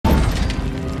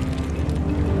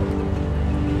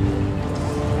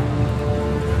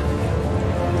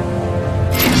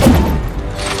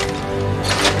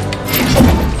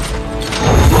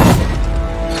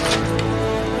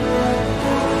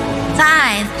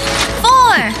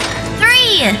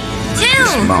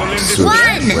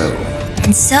1.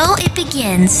 And so it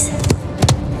begins.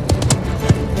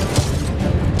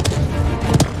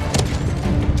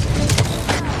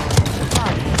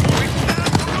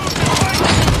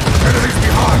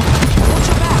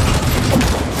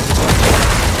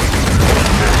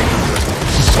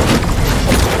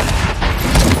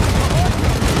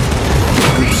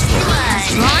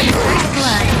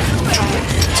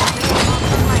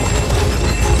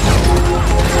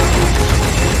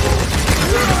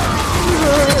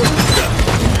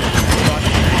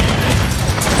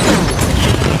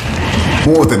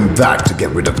 More than that to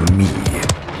get rid of me.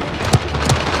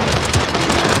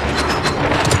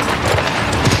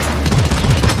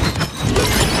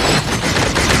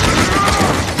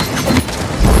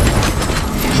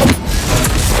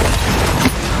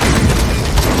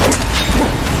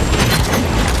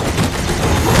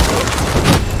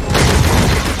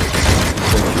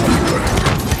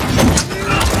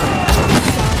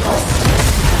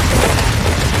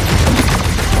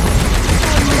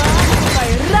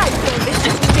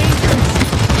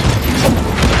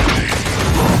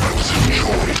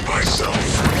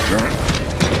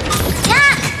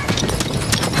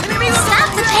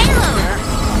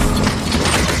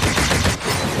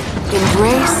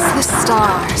 Embrace the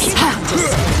stars.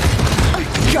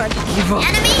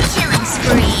 Enemy killing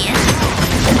spree.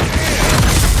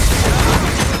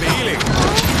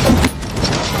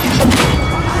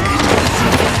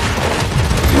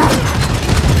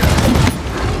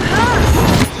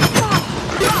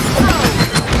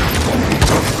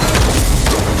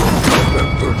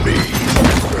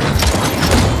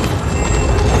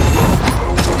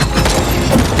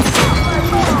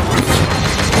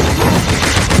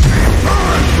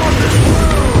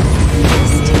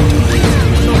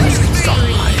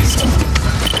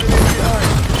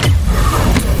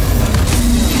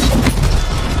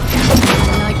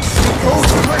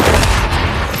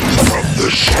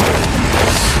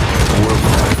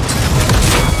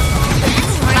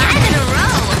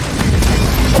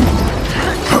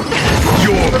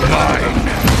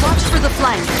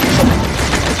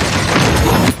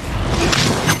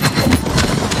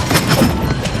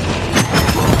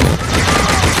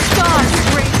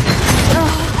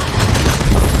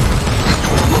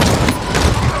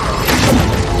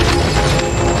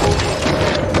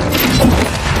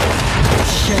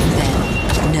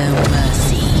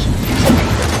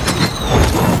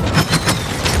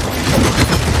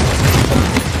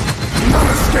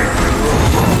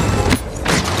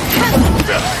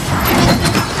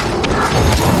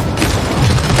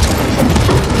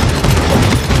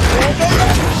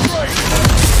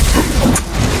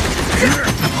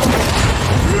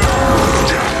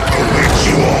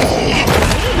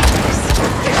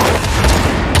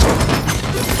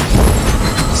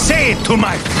 To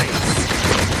my face.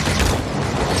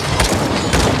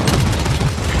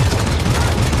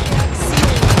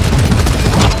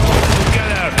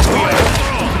 Together, we are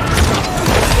strong.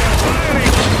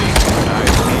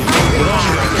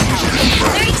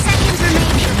 30 seconds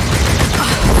remaining.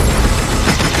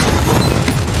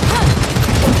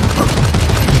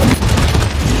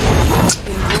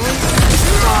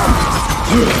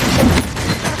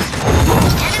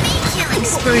 Enemy killing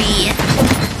spree.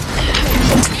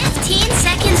 15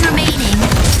 seconds remaining.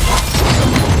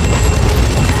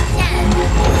 10,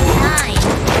 9, 8,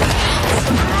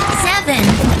 7,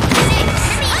 6,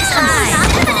 5,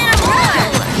 4,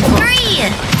 3,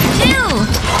 2,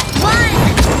 1.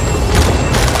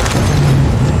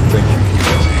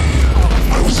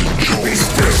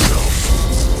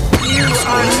 You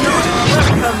are not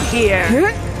welcome here.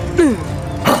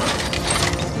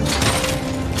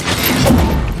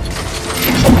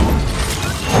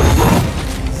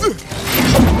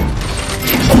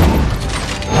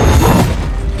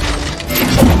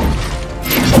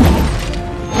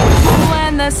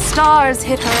 The stars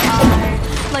hit her eye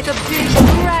like a big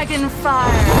dragon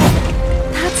fire.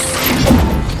 That's...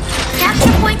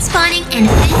 Capture point spawning in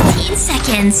 15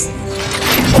 seconds.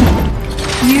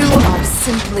 You are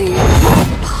simply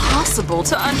impossible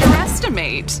to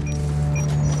underestimate.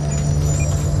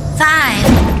 5,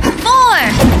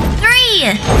 4,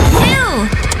 3,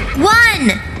 2,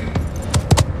 1.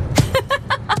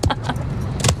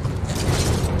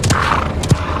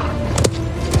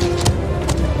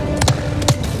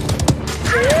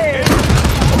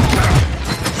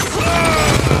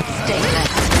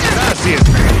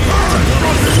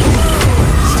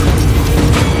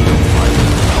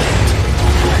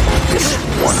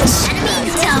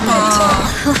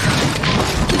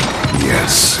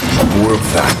 Yes, more of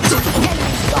that.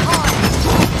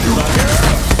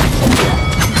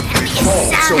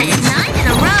 Enemy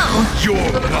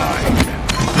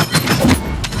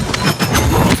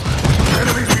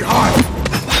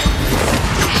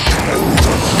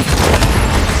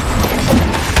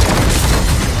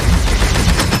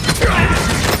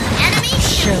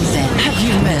Show them. Have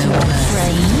you met my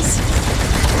friends?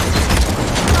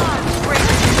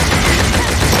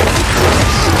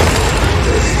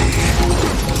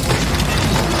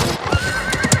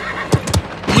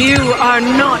 You are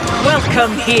not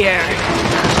welcome here.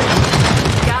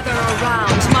 Gather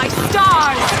around my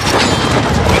stars!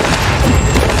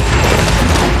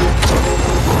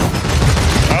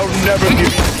 I'll never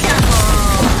give you.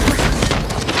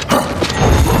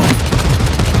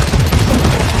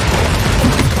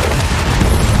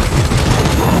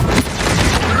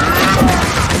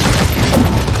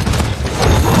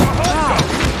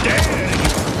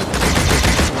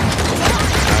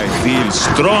 I feel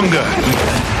stronger.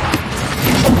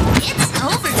 It's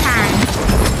overtime.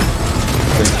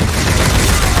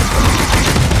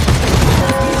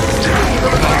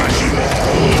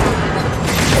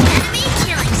 Enemy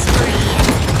killing spree.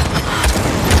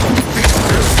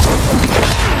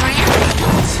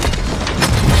 Rampage.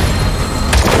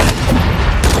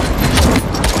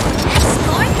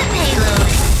 Escort the payload.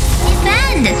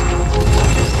 Defend.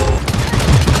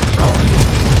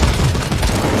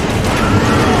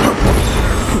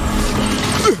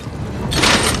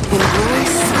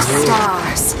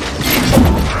 Stars.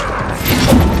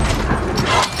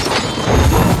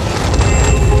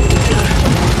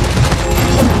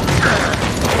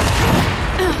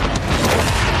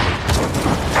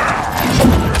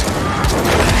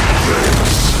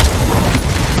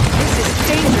 This is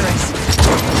dangerous.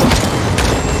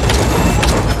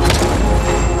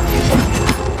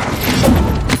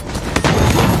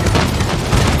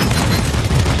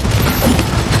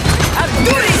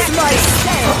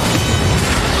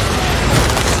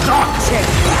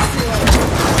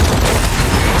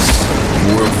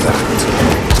 More of that.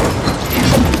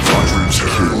 Hundreds of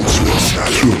kills will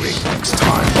surely next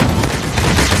time.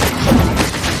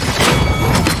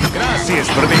 Gracias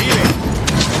for the healing.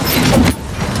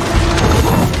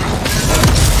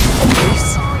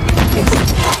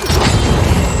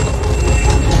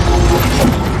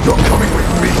 You're coming with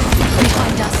me.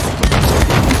 Behind us.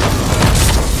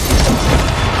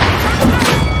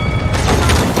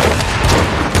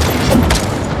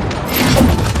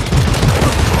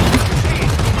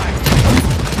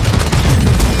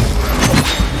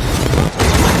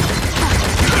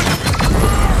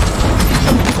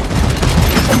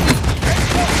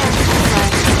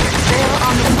 They're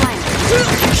on the flank.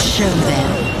 Show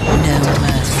them no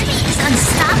mercy. He's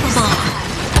unstoppable.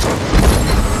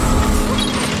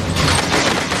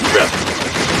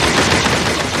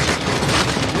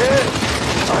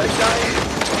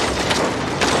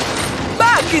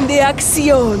 Back in the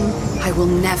action. I will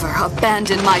never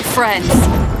abandon my friends.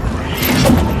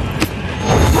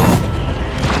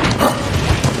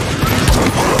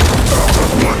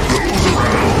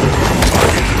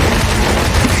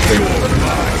 They will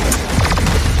die.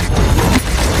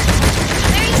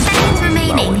 30 seconds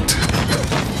remaining. Allow it.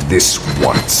 This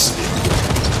once.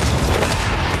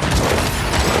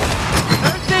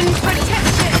 Earthen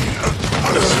protection.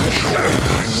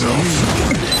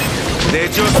 They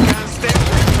just can't stay.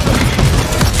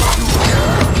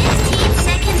 15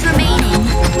 seconds remaining.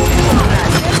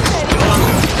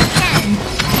 10,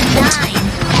 9,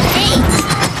 8,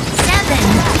 7,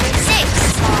 6,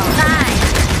 5,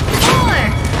 4,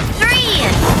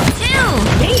 3, 2,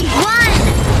 1.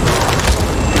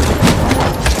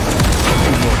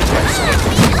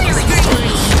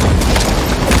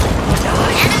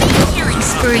 Enemy killing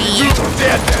spree.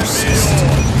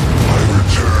 I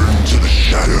return to the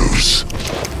shadows.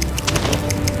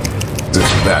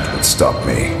 If that would stop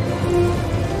me.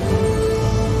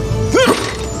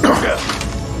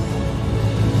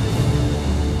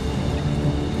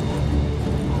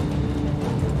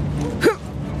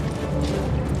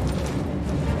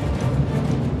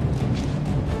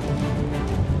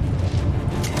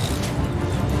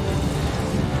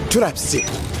 Trap set.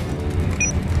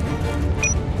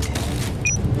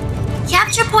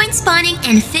 Capture point spawning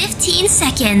in 15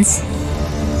 seconds.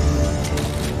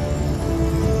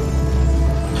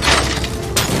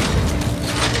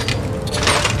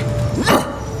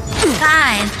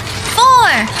 5,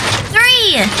 4,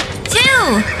 3,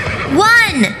 2,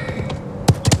 1.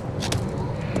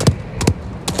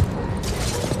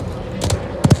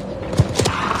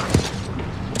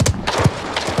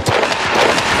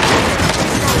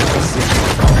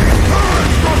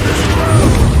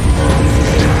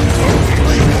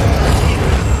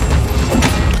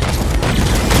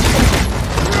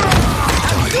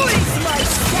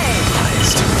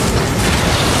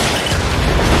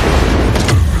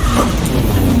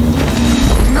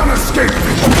 None escape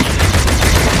me.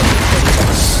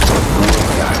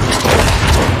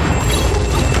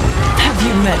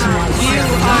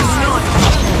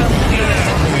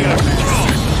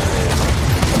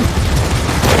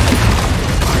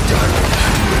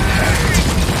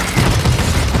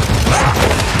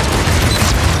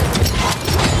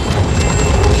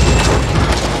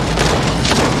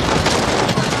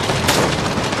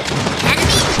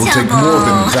 Will take more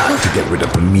than that to get rid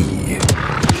of me.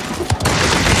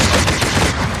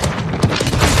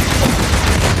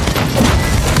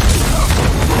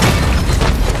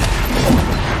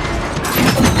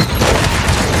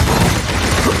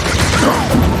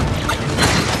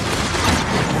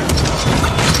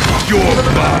 You're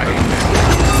mine.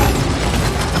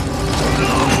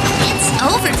 It's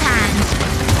overtime.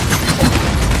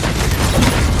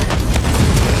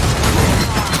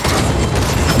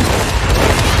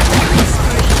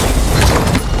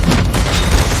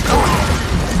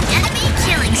 Enemy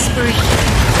killing spree.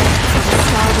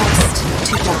 Stardust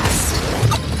to dust.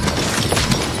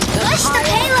 Push the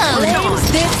payload.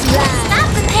 This land. Stop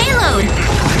the payload.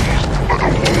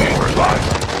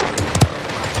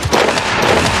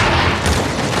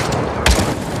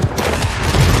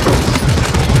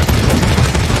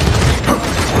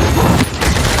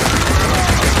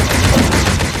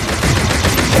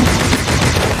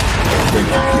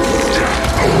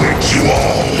 You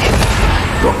all.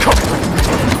 You're coming.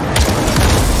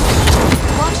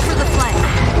 Watch for the flank.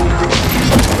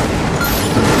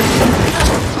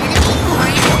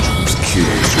 Whose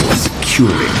kills you're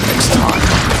securing next time.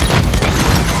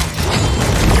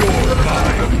 You're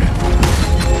mine.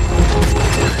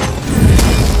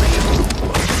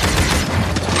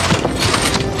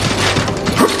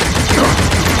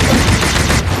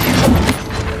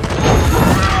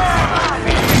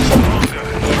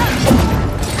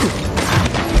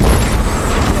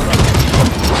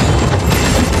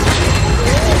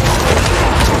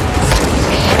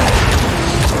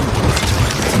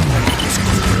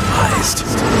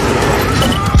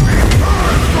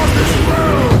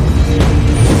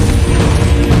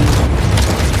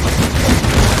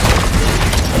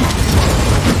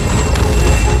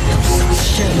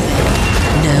 Show them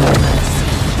no mercy.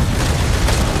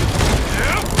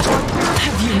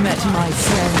 Have you met my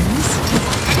friends?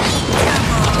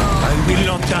 I will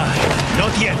not die.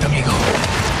 Not yet, amigo.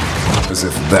 As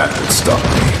if that would stop me.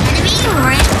 Enemy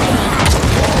rampage.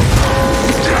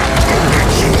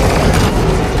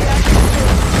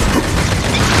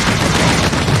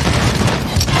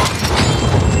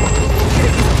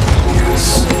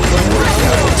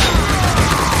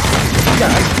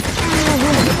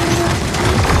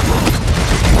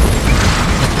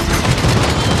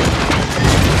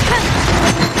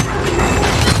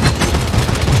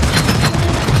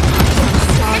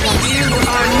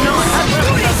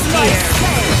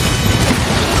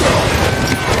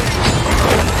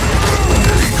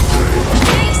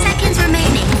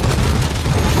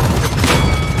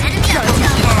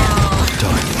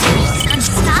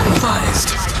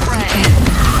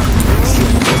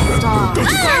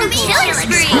 Killing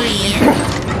spree!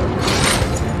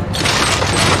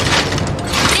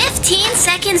 15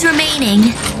 seconds remaining.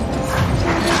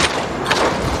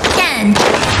 10, 9,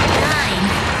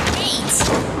 8,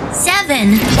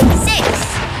 7, 6,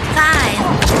 5,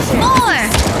 4,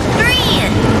 3,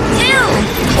 2,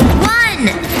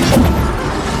 1.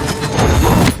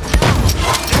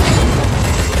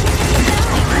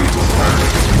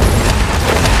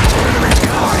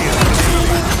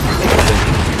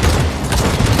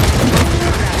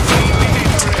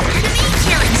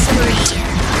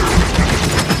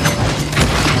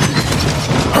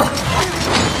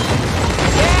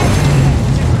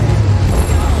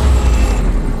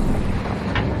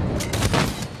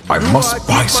 I must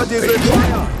buy something.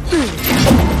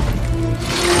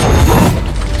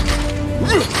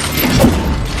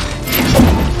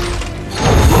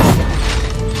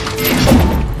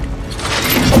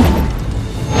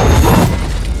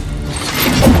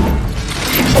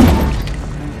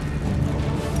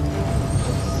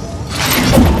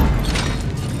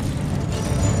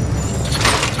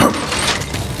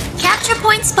 Capture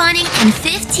point spawning in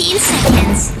 15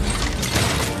 seconds.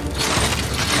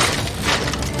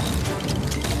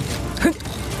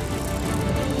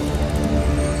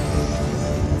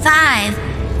 Five,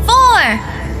 4,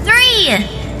 3,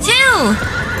 2,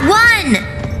 1.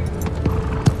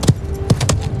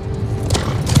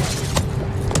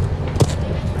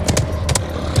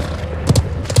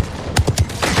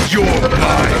 You're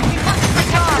mine.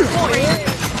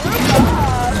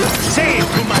 Say it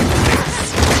to my face.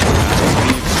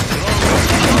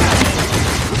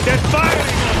 They're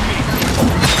firing on me.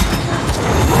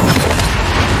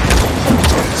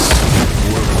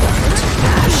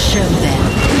 Show them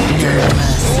no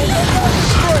mercy.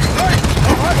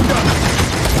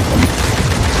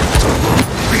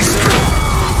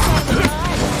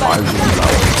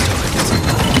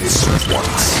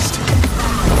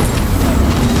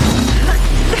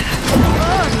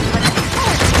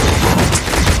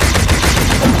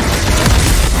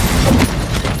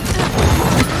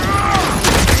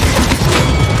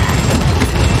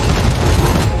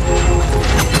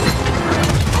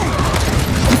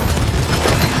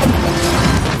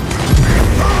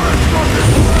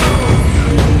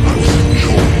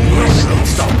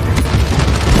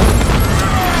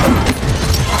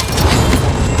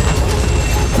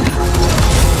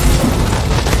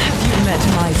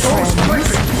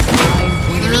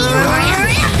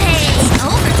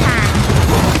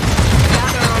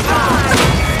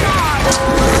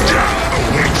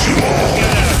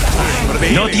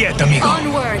 yet, amigo.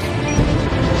 Onward!